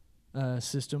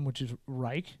system, which is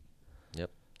Rike.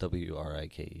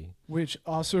 WRIKE. Which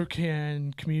also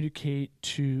can communicate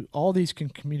to, all these can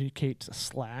communicate to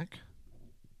Slack.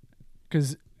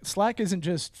 Because Slack isn't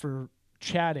just for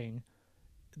chatting.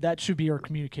 That should be our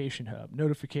communication hub,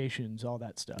 notifications, all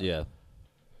that stuff. Yeah.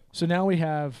 So now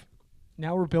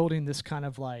we're building this kind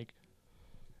of like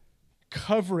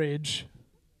coverage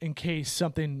in case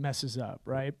something messes up,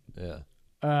 right?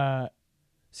 Yeah.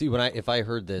 See, if I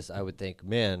heard this, I would think,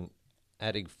 man,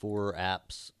 adding 4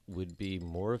 apps would be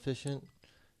more efficient.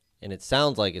 And it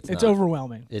sounds like it's not.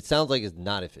 Overwhelming. It sounds like it's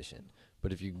not efficient.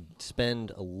 But if you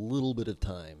spend a little bit of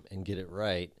time and get it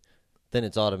right, then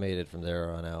it's automated from there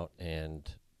on out, and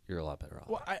you're a lot better off.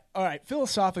 Well, all right.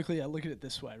 Philosophically, I look at it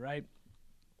this way, right?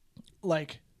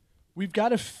 Like, we've got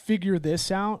to figure this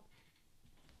out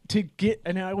to get.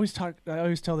 And I always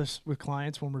tell this with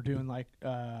clients when we're doing like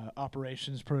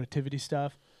operations, productivity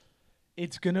stuff.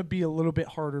 It's gonna be a little bit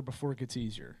harder before it gets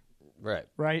easier. Right.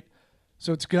 Right.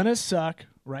 So it's gonna suck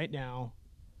right now.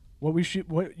 What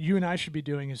you and I should be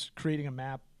doing is creating a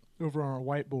map over on our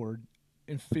whiteboard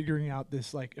and figuring out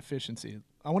this like efficiency.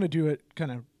 I want to do it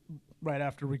kind of right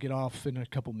after we get off in a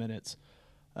couple minutes.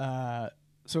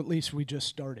 So at least we just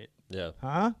start it. Yeah.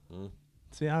 Huh?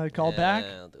 See how I call back?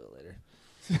 Yeah, I'll do it later.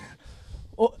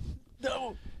 Oh,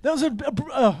 no, that was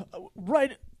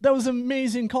that was an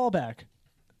amazing callback.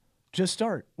 Just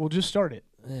start. We'll just start it.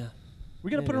 Yeah.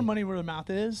 We got to put our money where the mouth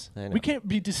is. I know. We can't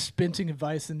be dispensing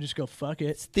advice and just go, fuck it.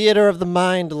 It's theater of the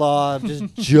mind, Law. I'm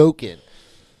just joking.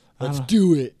 Let's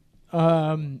do it.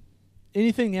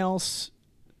 Anything else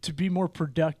to be more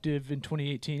productive in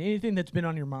 2018? Anything that's been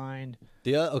on your mind?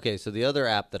 So the other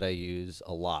app that I use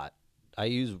a lot, I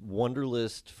use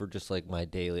Wunderlist for just like my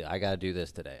daily. I got to do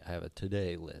this today. I have a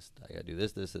today list. I got to do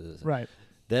this, this, and this. Right.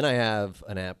 Then I have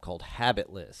an app called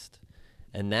Habit List,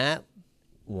 and that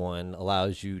one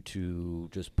allows you to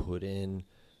just put in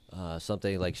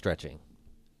something like stretching.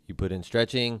 You put in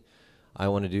stretching. I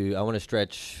want to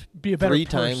stretch Be a better 3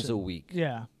 times person. a week.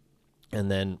 Yeah.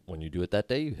 And then when you do it that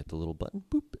day, you hit the little button,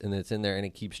 boop, and it's in there, and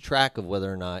it keeps track of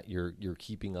whether or not you're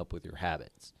keeping up with your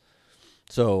habits.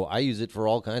 So I use it for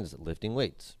all kinds of lifting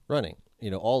weights, running,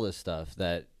 all this stuff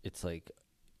that it's like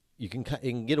it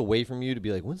can get away from you to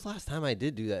be like, when's the last time I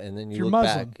did do that? And then you If you're look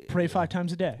Muslim, back. pray 5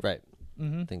 times a day. Right.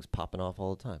 Mm-hmm. Things popping off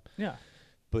all the time. Yeah.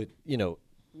 But,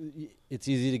 it's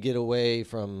easy to get away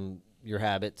from your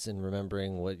habits and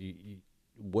remembering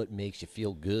what makes you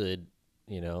feel good,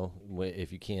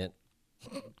 if you can't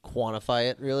quantify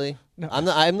it, really. No.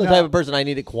 I'm the type of person I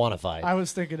need it quantified. I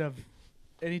was thinking of,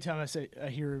 anytime I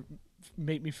hear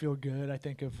make me feel good, I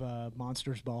think of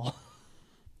Monsters Ball.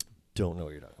 Don't know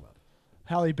what you're talking about.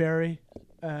 Halle Berry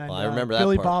and I remember that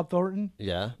Billy part. Bob Thornton.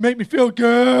 Yeah. Make me feel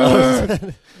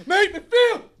good. Make me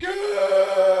feel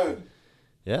good.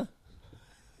 Yeah.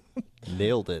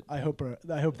 Nailed it. I hope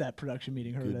that production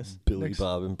meeting heard Good us. Billy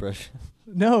Bob impression.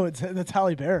 No, that's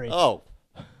Halle Berry. Oh.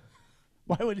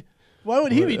 Why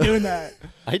would he be doing that?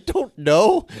 I don't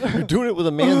know. You're doing it with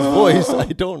a man's voice. I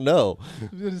don't know.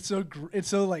 It's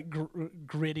so like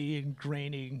gritty and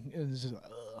graining. It's just,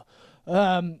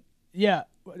 yeah,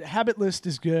 Habit List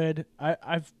is good.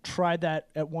 I've tried that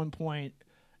at one point.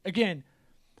 Again,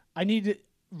 I need to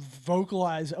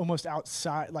vocalize almost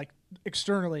outside, like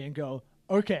externally, and go,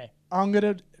 okay, I'm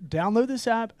gonna download this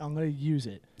app. I'm gonna use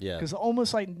it. Yeah. Because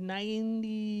almost like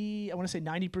 90%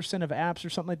 of apps or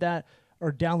something like that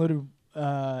are downloaded,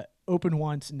 open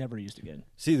once, and never used again.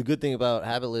 See, the good thing about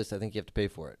Habit List, I think you have to pay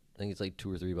for it. I think it's like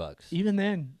 $2 or $3. Even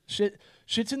then,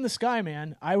 shit's in the sky,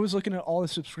 man. I was looking at all the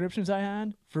subscriptions I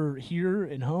had for here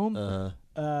and home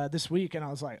this week, and I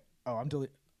was like, oh, I'm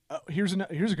deleting. Here's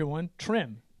a good one.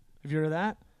 Trim. Have you heard of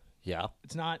that? Yeah.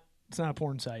 It's not a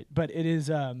porn site, but it is.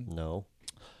 No.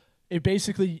 It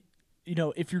basically,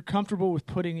 if you're comfortable with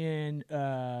putting in,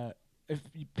 if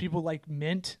people like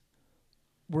Mint,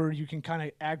 where you can kind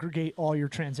of aggregate all your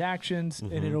transactions,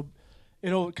 and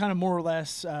it'll kind of more or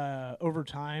less over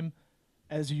time,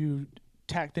 as you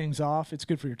tack things off. It's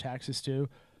good for your taxes too.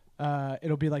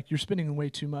 It'll be like you're spending way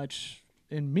too much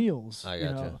in meals. I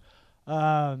gotcha.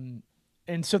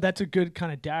 And so that's a good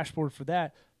kind of dashboard for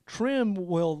that. Trim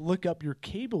will look up your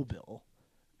cable bill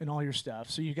and all your stuff.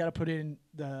 So you got to put in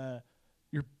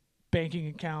your banking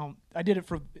account. I did it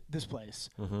for this place.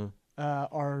 Mm-hmm.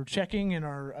 Our checking and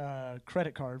our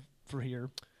credit card for here.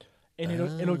 And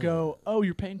it'll go, oh,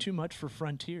 you're paying too much for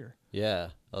Frontier. Yeah.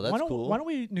 Oh, that's cool. Why don't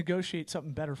we negotiate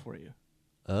something better for you?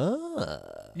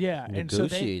 Yeah.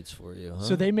 Negotiates for you, huh?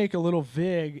 So they make a little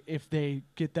vig if they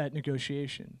get that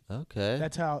negotiation. Okay.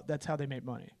 That's how they make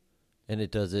money. And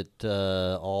it does it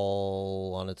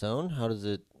all on its own? How does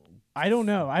it? I don't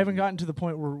know. I haven't gotten to the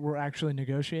point where we're actually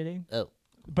negotiating. Oh.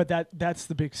 But that's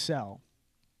the big sell.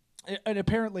 And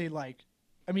apparently, like,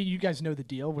 I mean, you guys know the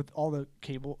deal with all the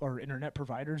cable or internet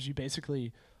providers. You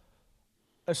basically,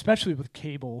 especially with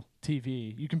cable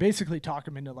TV, you can basically talk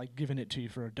them into like giving it to you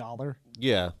for $1.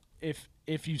 Yeah.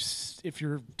 If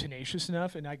you're tenacious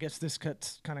enough, and I guess this kind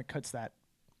of cuts that.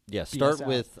 Yeah. Start BS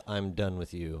with I'm done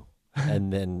with you,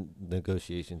 and then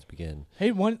negotiations begin.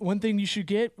 Hey, one thing you should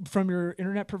get from your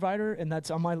internet provider, and that's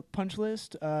on my punch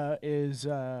list, is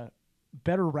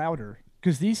better router.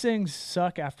 Because these things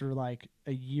suck after like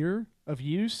a year of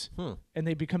use, and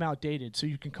they become outdated. So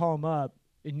you can call them up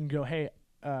and you can go, hey,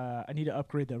 I need to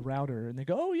upgrade the router. And they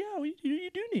go, oh, yeah, you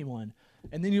do need one.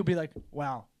 And then you'll be like,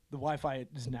 wow, the Wi-Fi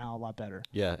is now a lot better.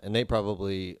 Yeah, and they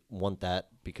probably want that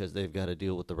because they've got to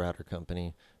deal with the router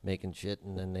company making shit,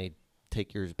 and then they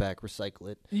take yours back,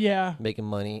 recycle it. Yeah. Making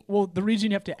money. Well, the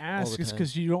reason you have to ask the is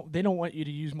because they don't want you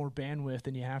to use more bandwidth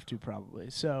than you have to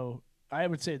probably. So I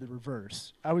would say the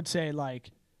reverse. I would say like,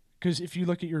 because if you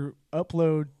look at your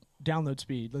download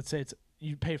speed, let's say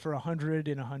you pay for 100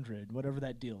 and 100, whatever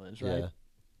that deal is, right? Yeah.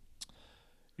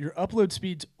 Your upload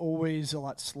speed's always a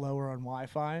lot slower on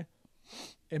Wi-Fi,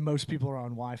 and most people are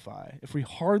on Wi-Fi. If we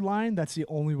hardline, that's the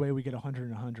only way we get 100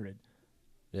 and 100.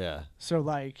 Yeah. So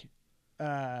like,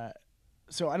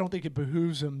 so I don't think it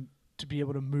behooves them to be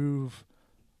able to move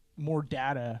more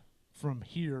data from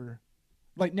here.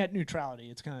 Like net neutrality,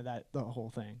 it's kind of the whole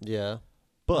thing. Yeah,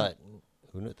 but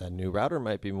who knows, that new router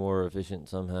might be more efficient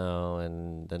somehow,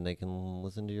 and then they can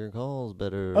listen to your calls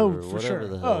better. Oh, or for whatever sure.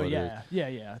 The hell Oh, it yeah, is.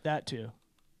 yeah, that too.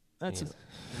 That's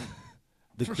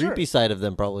The for creepy sure. side of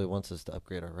them probably wants us to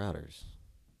upgrade our routers.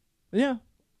 Yeah.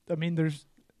 I mean, there's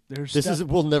This stuff, is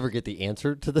we'll never get the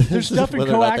answer to this. there's stuff in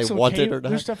whether or not they want it or coaxial not.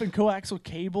 there's stuff in coaxial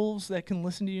cables that can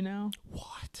listen to you now.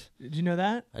 What? Did you know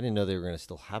that? I didn't know they were going to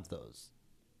still have those.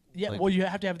 Yeah. Like- well, you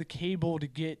have to have the cable to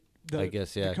get I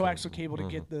guess, yeah, the coaxial cable to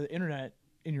get the internet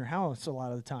in your house a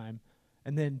lot of the time,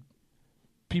 and then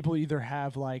people either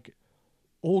have like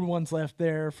old ones left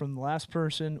there from the last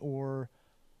person,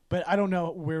 but I don't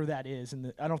know where that is,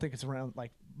 and I don't think it's around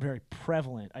like very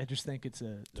prevalent. I just think it's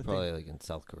a thing. Probably like in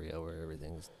South Korea where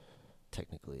everything's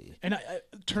technically. And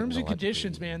terms and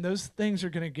conditions, technologically- man, those things are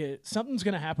going to something's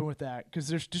going to happen with that because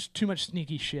there's just too much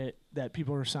sneaky shit that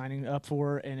people are signing up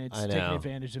for, and it's I taking know.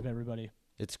 advantage of everybody.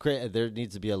 It's crazy. There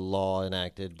needs to be a law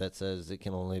enacted that says it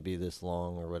can only be this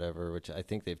long or whatever, which I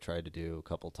think they've tried to do a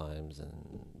couple times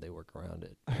and they work around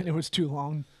it. And it was too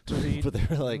long to read. But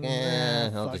they're like,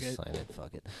 I'll fuck just it. sign it.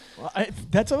 Fuck it. Well,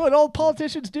 that's what all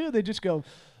politicians do. They just go,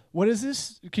 "What is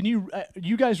this? Can you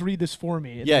guys read this for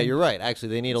me?" And Yeah, then- you're right. Actually,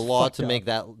 they need a It's law fucked to make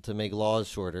up. make laws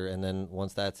shorter, and then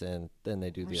once that's in, then they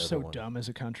do We're the other so one. dumb as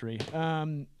a country.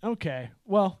 Okay.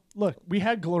 Well, look, we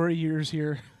had glory years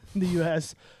here in the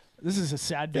U.S. This is a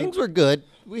sad day. Things were good.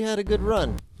 We had a good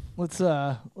run. Let's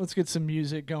get some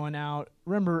music going out.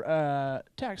 Remember,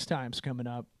 tax time's coming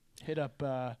up. Hit up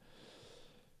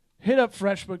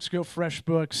FreshBooks. Go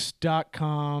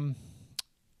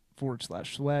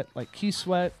freshbooks.com/sweat, like Key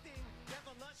Sweat,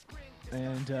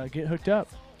 and get hooked up.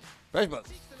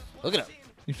 FreshBooks. Look it up.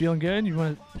 You feeling good? You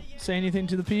want to say anything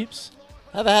to the peeps?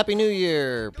 Have a happy New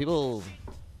Year, people.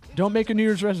 Don't make a New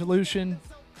Year's resolution.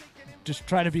 Just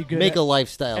try to be good. Make a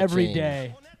lifestyle every change.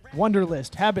 day. Wonder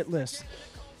list, habit list,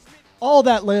 all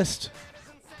that list.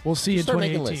 We'll see you in Start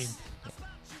making 2018. lists.